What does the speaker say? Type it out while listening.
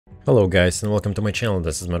Hello guys and welcome to my channel.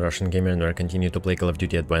 This is my Russian gamer and I continue to play Call of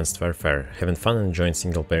Duty Advanced Warfare, having fun and enjoying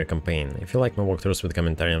single player campaign. If you like my walkthroughs with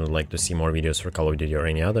commentary and would like to see more videos for Call of Duty or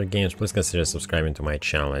any other games, please consider subscribing to my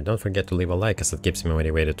channel. And don't forget to leave a like as it keeps me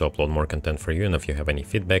motivated to upload more content for you, and if you have any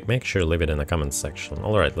feedback, make sure to leave it in the comments section.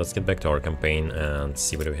 Alright, let's get back to our campaign and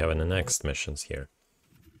see what we have in the next missions here.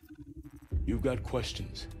 You've got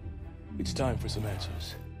questions. It's time for some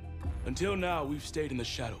answers. Until now, we've stayed in the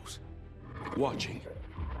shadows, watching.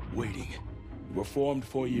 Waiting. We were formed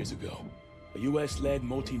 4 years ago. A US-led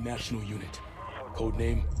multinational unit.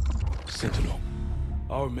 Codename Sentinel.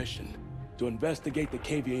 Our mission, to investigate the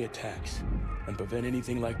KVA attacks and prevent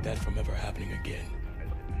anything like that from ever happening again.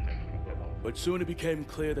 But soon it became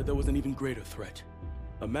clear that there was an even greater threat.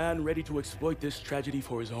 A man ready to exploit this tragedy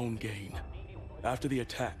for his own gain. After the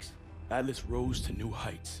attacks, Atlas rose to new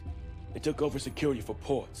heights. It took over security for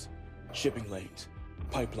ports, shipping lanes,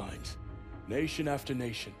 pipelines. Nation after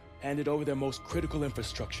nation handed over their most critical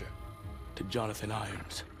infrastructure to Jonathan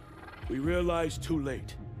Irons. We realized too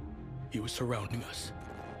late he was surrounding us.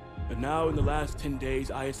 And now in the last 10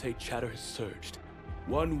 days, ISA chatter has surged.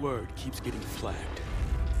 One word keeps getting flagged.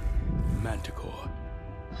 Manticore.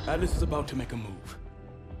 Atlas is about to make a move,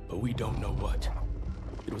 but we don't know what.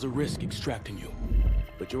 It was a risk extracting you,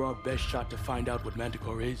 but you're our best shot to find out what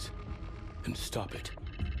Manticore is and stop it.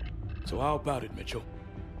 So how about it, Mitchell?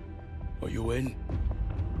 Are you in?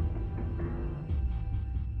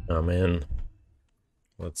 I'm in.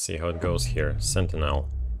 Let's see how it goes here. Sentinel.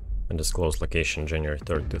 Undisclosed location, January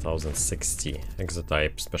 3rd, 2060.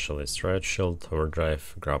 Exotype, Specialist, Riot Shield,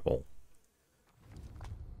 Overdrive, Grapple.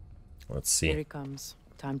 Let's see. Here he comes.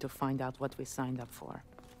 Time to find out what we signed up for.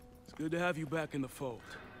 It's good to have you back in the fold.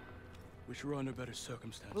 Wish you were under better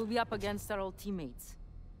circumstances. We'll be up against our old teammates.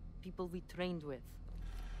 People we trained with.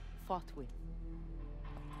 Fought with.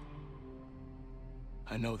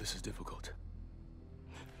 I know this is difficult,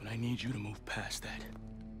 but I need you to move past that.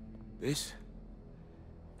 This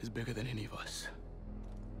is bigger than any of us.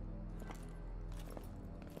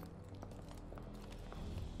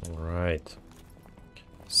 Alright.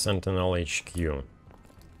 Sentinel HQ.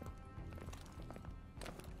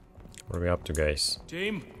 What are we up to, guys?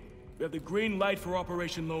 Team, we have the green light for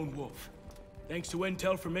Operation Lone Wolf. Thanks to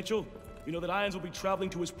intel from Mitchell, we know that Irons will be traveling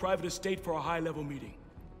to his private estate for a high-level meeting.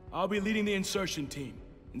 I'll be leading the insertion team,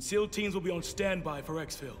 and SEAL teams will be on standby for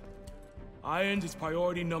exfil. Irons is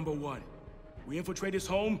priority #1. We infiltrate his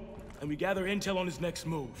home, and we gather intel on his next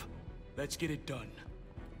move. Let's get it done.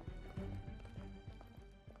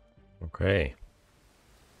 Okay.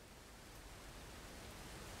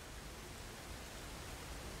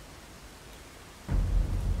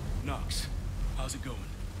 Knox, how's it going?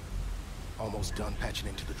 Almost done patching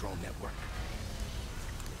into the drone network.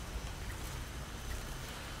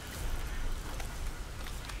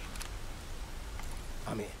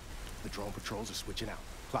 I'm in. The drone patrols are switching out.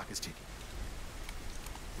 Clock is ticking.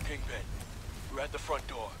 Kingpin, we're at the front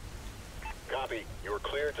door. Copy. You are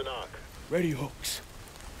cleared to knock. Ready, hooks.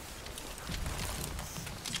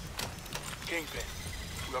 Kingpin,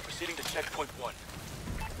 we are proceeding to checkpoint 1.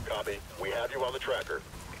 Copy. We have you on the tracker.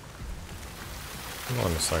 Hold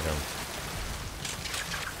on a second.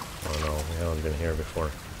 Oh no, we haven't been here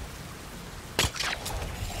before.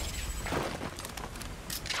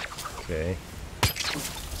 Okay.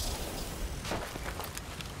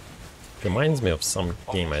 Reminds me of some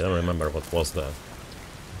game, I don't remember what was that.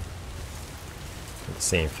 The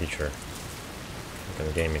same feature. Like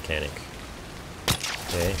a game mechanic.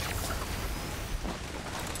 Okay.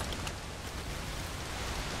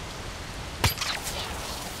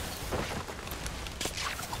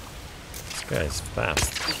 This guy is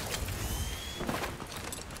fast.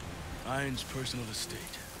 Irons' personal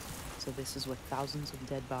estate. So this is what thousands of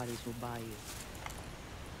dead bodies will buy you.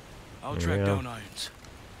 I'll track down Irons.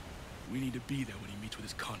 We need to be there when he meets with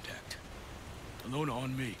his contact. Alone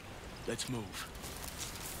on me. Let's move.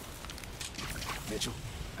 Mitchell,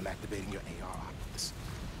 I'm activating your AR optics.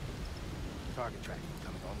 Target tracking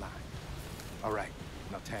coming online. All right,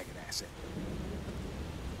 now tag an asset.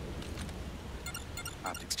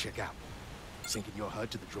 Optics check out. Syncing your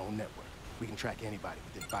HUD to the drone network. We can track anybody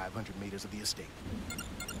within 500 meters of the estate.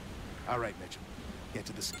 All right, Mitchell. Get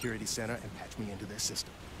to the security center and patch me into their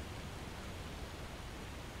system.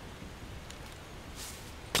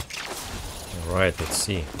 Alright, let's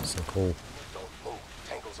see. Some cool. Don't move.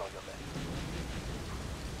 Tangle's on your left.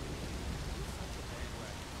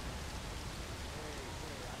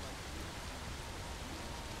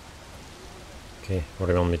 Okay, what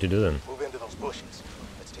do you want me to do then? Move into those bushes.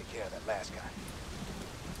 Let's take care of that last guy.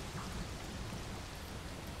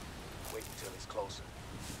 Wait until he's closer.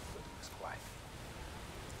 It's quiet.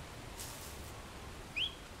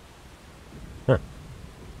 Huh.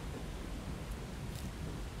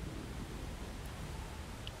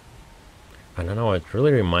 I don't know, it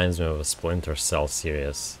really reminds me of a Splinter Cell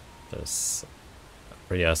series. There's a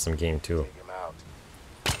pretty awesome game too. Take him out.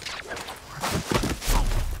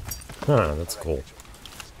 Huh, that's All right, cool. Mitchell.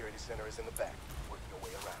 The security center is in the back. Work your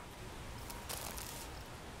way around.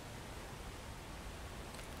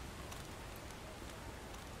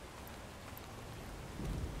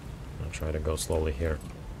 I'll try to go slowly here.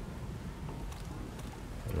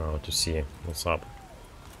 Now to see what's up.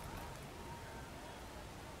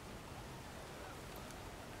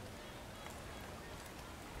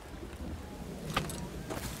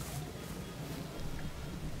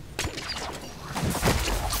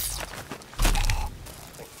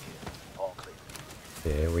 All clear.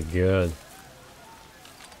 Okay, we good.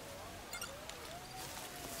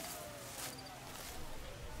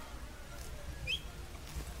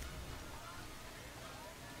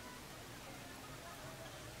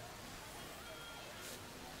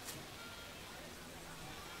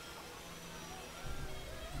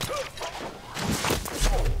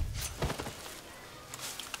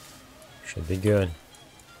 Should be good.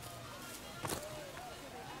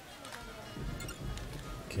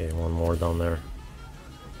 Okay, one more down there.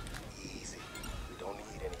 Easy. We don't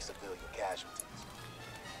need any civilian casualties.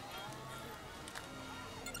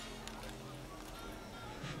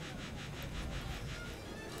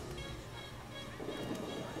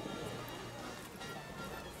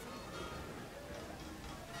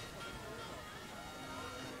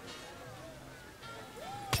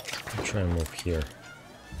 I'll try and move here.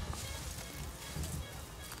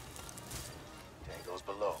 Tango's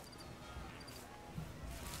below.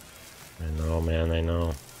 I know, man, I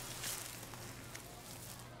know.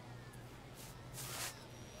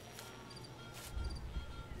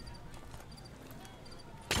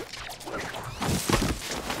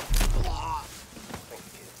 Thank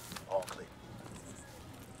you, kid. All clear.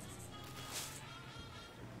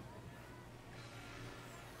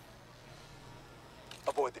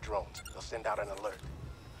 Avoid the drones. They'll send out an alert.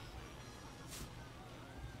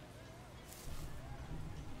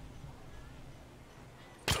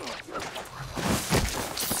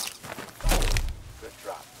 Good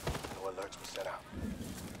drop. No alerts were sent out.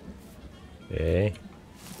 Okay.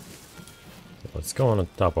 Let's go on the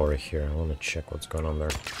top over here. I want to check what's going on there.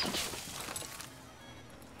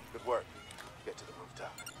 Good work. Get to the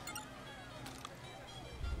rooftop.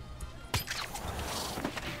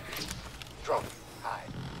 Drone,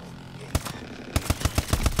 hide.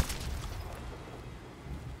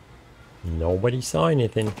 Nobody saw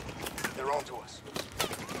anything. They're on to us.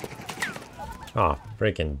 Ah,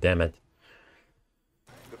 freaking damn it.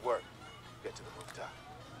 Good work. Get to the rooftop.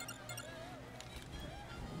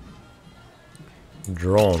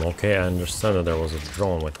 Drone. Okay, I understand that there was a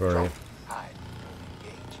drone. Like, where are you? Drone, hide.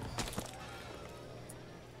 Engage.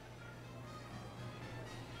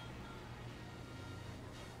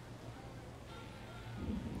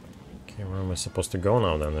 Okay, where am I supposed to go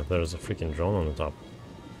now then, if there's a freaking drone on the top?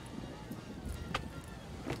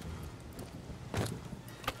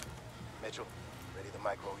 Mitchell, ready the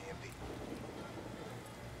micro EMP.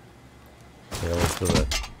 Yeah, let's do that.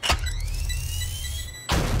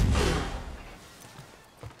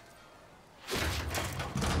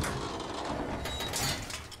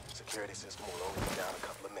 Security system will only be down a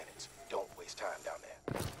couple of minutes. Don't waste time down there.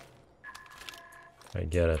 I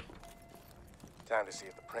get it. Time to see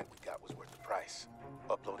if the print we got was worth the price.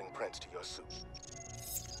 Uploading prints to your suit.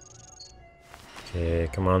 Okay,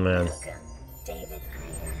 come on, man.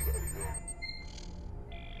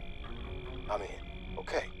 I'm in.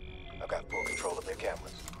 Okay. I've got full control of their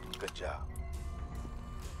cameras. Good job.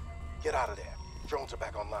 Get out of there. Drones are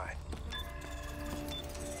back online.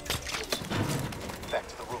 Back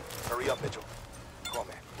to the roof. Hurry up, Mitchell.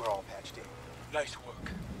 Cormac, we're all patched in. Nice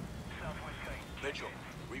work. Mitchell,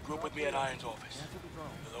 regroup with me at Iron's office.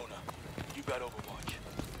 Ilona, you got Overwatch.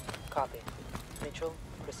 Copy. Mitchell,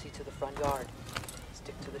 proceed to the front yard.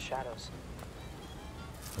 Stick to the shadows.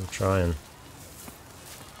 I'm trying.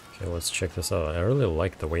 Okay, let's check this out. I really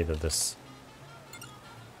like the way that this...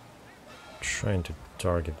 trying to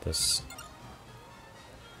target this...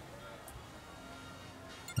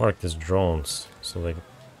 mark these drones, so like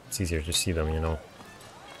it's easier to see them, you know.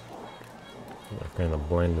 They're kind of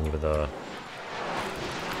blending with the...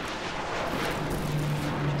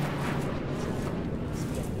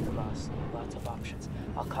 Getting across. Lots of options.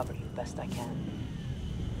 I'll cover you best I can.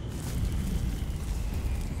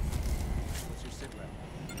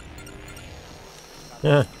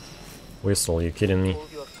 Yeah. Whistle, you kidding me?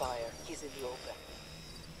 Hold your fire. He's in the open.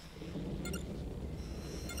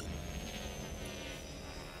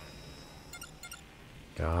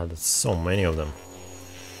 God, there's so many of them.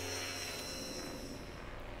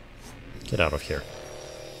 Get out of here.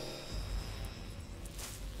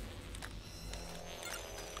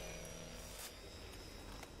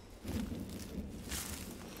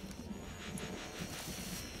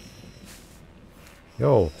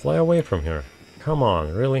 Yo, fly away from here. Come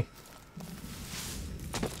on, really?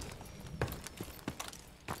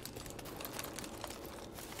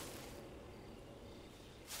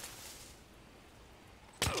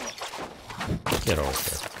 Get over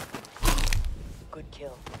here. Good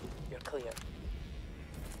kill. You're clear.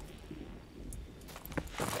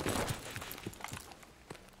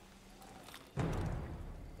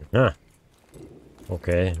 Ah.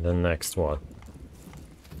 Okay, then next what?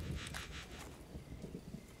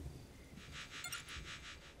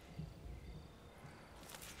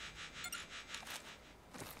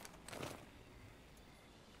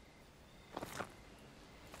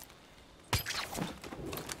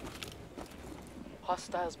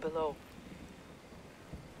 Hostiles below.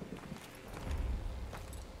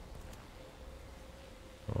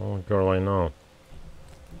 Oh, girl, I know.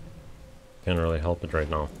 Can't really help it right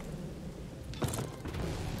now.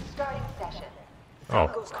 Starting session. Oh,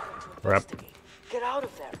 Tango's coming to crap. investigate. Get out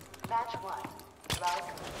of there. Match 1. Live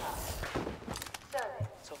confirmed. Survey.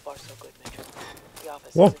 So far, so good, Mitchell. The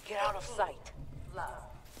office. Whoa. Get out of sight. Love.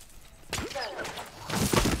 Survey.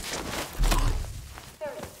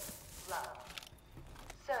 30. Love.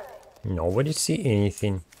 Survey. Nobody see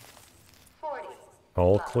anything. 40.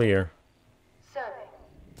 All clear.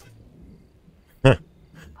 Survey.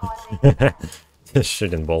 Pausing.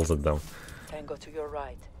 Shooting balls at them. Tango to your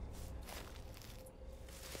right.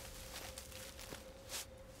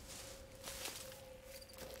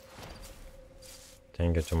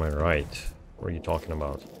 Tango to my right. What are you talking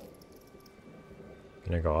about?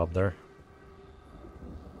 Can I go up there?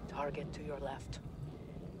 Target to your left.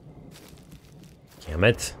 Damn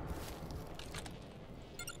it.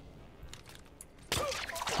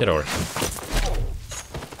 Get over.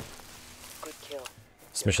 Good kill.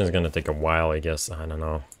 This mission's gonna take a while, I guess. I don't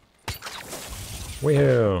know.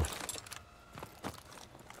 Woohoo!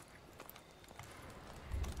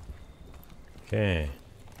 Okay.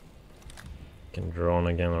 Can drone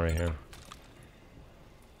again right here.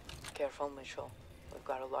 Careful, Mitchell. We've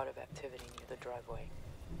got a lot of activity near the driveway.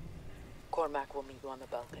 Cormac will meet you on the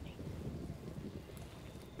balcony.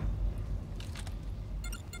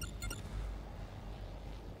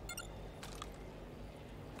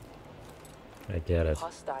 I get it.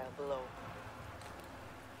 Hostile below.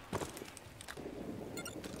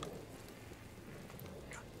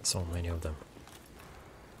 So many of them.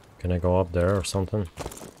 Can I go up there or something?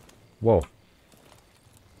 Whoa.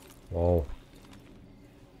 Whoa.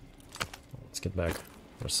 Let's get back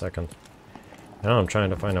for a second. Now I'm trying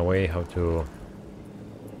to find a way how to...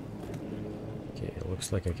 Okay, it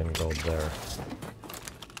looks like I can go there.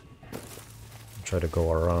 Try to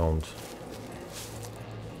go around.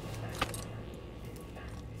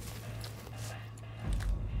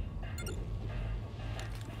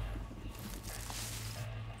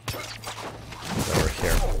 Over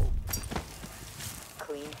here.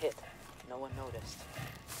 Clean hit. No one noticed.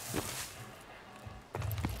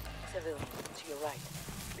 Civilian, to your right.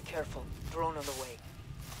 Be careful. Drone on the way.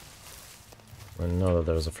 I know that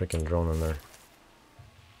there's a freaking drone in there.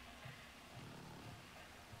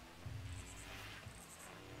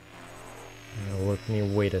 Now let me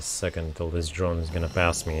wait a second until this drone is gonna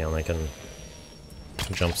pass me and I can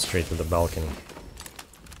jump straight to the balcony.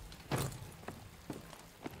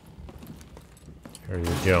 Here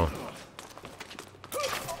you go.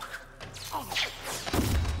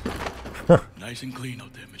 Nice and clean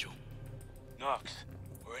out there, Mitchell. Knox,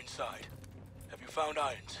 we're inside. Have you found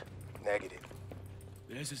Irons? Negative.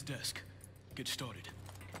 There's his desk. Get started.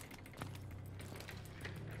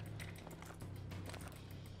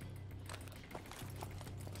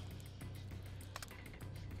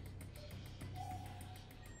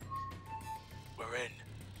 We're in.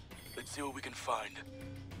 Let's see what we can find.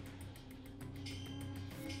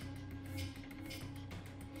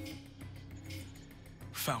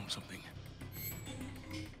 Found something.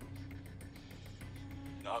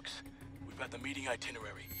 Knox, we've got the meeting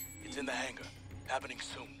itinerary. It's in the hangar. Happening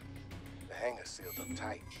soon. The hangar's sealed up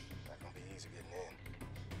tight. Not gonna be easy getting in.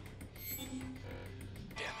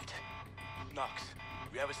 Damn it. Knox,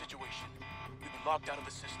 we have a situation. We've been locked out of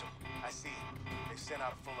the system. I see it. They sent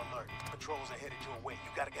out a full alert. Patrols are headed your way.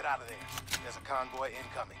 You gotta get out of there. There's a convoy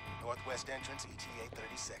incoming. Northwest entrance, ETA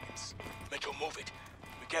 30 seconds. Mitchell, move it.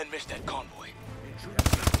 We can't miss that convoy.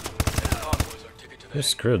 That convoy's our ticket to the You're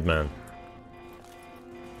screwed, man.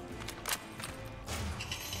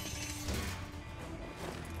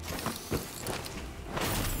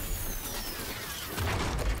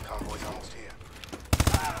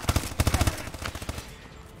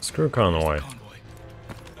 Screw convoy. Convoy.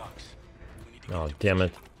 Knox, we need to Oh, get to damn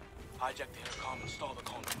it. hijack the intercom and stall the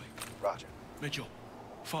convoy. Roger. Mitchell,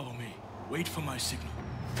 follow me. Wait for my signal.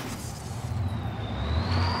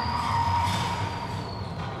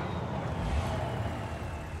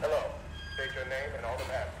 Hello. State your name and all that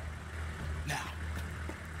matters. Now.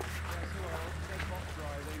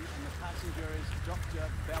 Driving, and the passenger is Dr.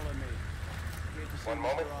 Bellamy. Here to see One Mr.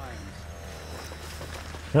 moment. Irons.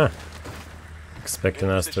 Huh. Expecting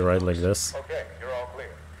us to ride like this. Okay, you're all clear.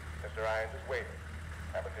 Mr. Irons is waiting.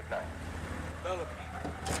 Have a good night. Bellamy.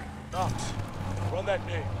 Knox, run that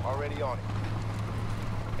name. Already on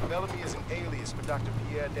it. Bellamy is an alias for Dr.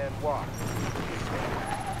 Pierre Danois.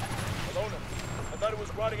 Alona, I thought it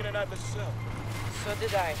was rotting in an atlas cell. So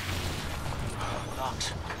did I.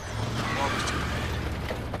 Knox, Mom is too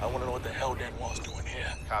bad. I want to know what the hell Dan was doing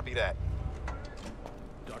here. Copy that.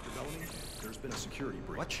 Dr. Bellamy, there's been a security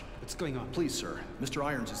breach. What? What's going on? Please, sir. Mr.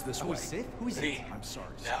 Irons is this way. Who is it? Who is it? Lee, I'm sorry,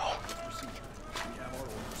 sir. now. Procedure. We have our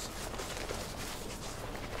orders.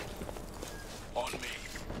 On me.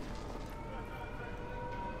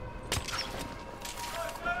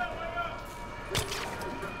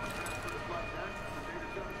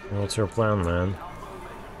 What's your plan, man?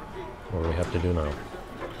 What do we have to do now?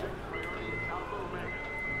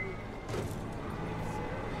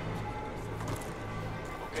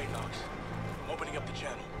 Okay, Knox. I'm opening up the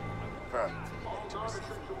channel. Huh.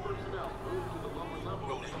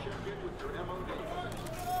 Rolling.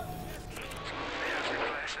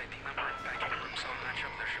 Class ID number, packing room cell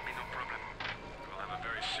matchup, there should be no problem. We'll have a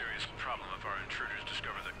very serious problem if our intruders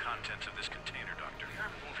discover the contents of this container, Doctor. We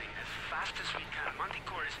are moving as fast as we can.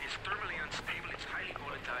 Manticore is thermally unstable, it's highly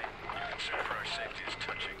volatile. Your concern for our safety is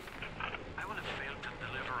touching. I will have failed to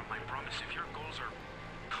deliver on my promise if your goals are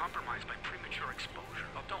compromised by premature exposure.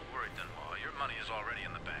 Oh, don't worry, Dunlaw. Your money is already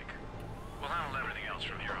in the bank. We'll handle everything else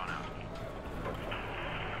from here on out.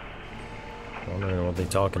 Wondering what they're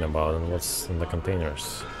talking about and what's in the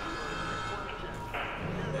containers.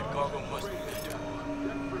 That cargo must be Mitchell.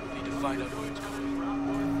 We need to find out where it's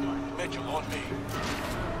going. Mitchell, on me.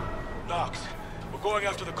 Knox, we're going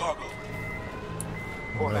after the cargo.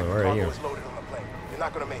 Cormac, where are cargo you? is loaded on the plane. You're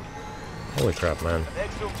not gonna make it. Holy crap, man. The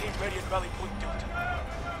exfil team ready at Valley Point Delta.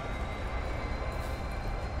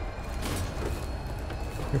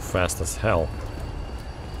 You're fast as hell.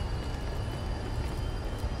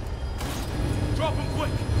 Drop him quick!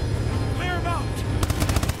 Clear him out!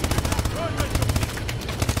 Run, Mitchell!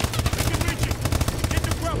 We can reach him! Get the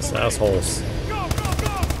grapple These ready. assholes. Go, go,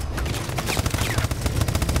 go!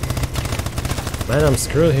 Man, I'm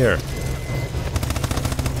screwed here.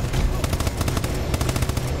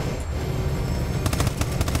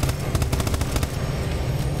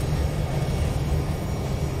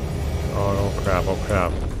 Oh no, crap, oh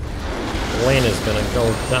crap. Plane is gonna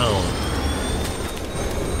go down.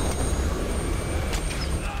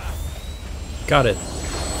 Got it.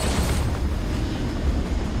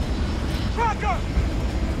 Tracker!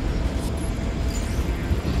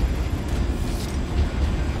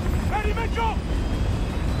 Ready, Mitchell!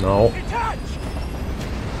 No. Detach!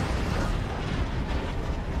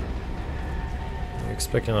 You're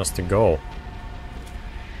expecting us to go.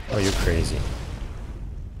 Oh, you crazy.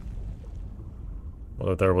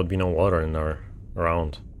 Well, there would be no water in our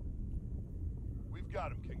around. We've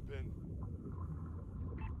got him, Kingpin.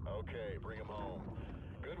 Okay, bring him home.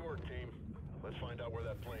 Good work, team. Let's find out where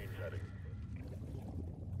that plane's heading.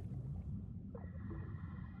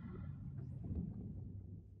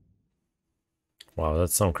 Wow,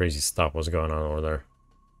 that's some crazy stuff. What's going on over there?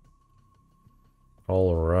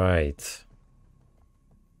 Alright.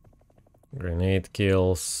 Grenade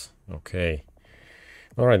kills. Okay.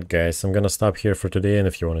 Alright guys, I'm gonna stop here for today, and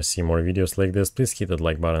if you want to see more videos like this, please hit that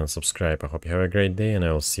like button and subscribe. I hope you have a great day, and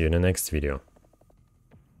I will see you in the next video.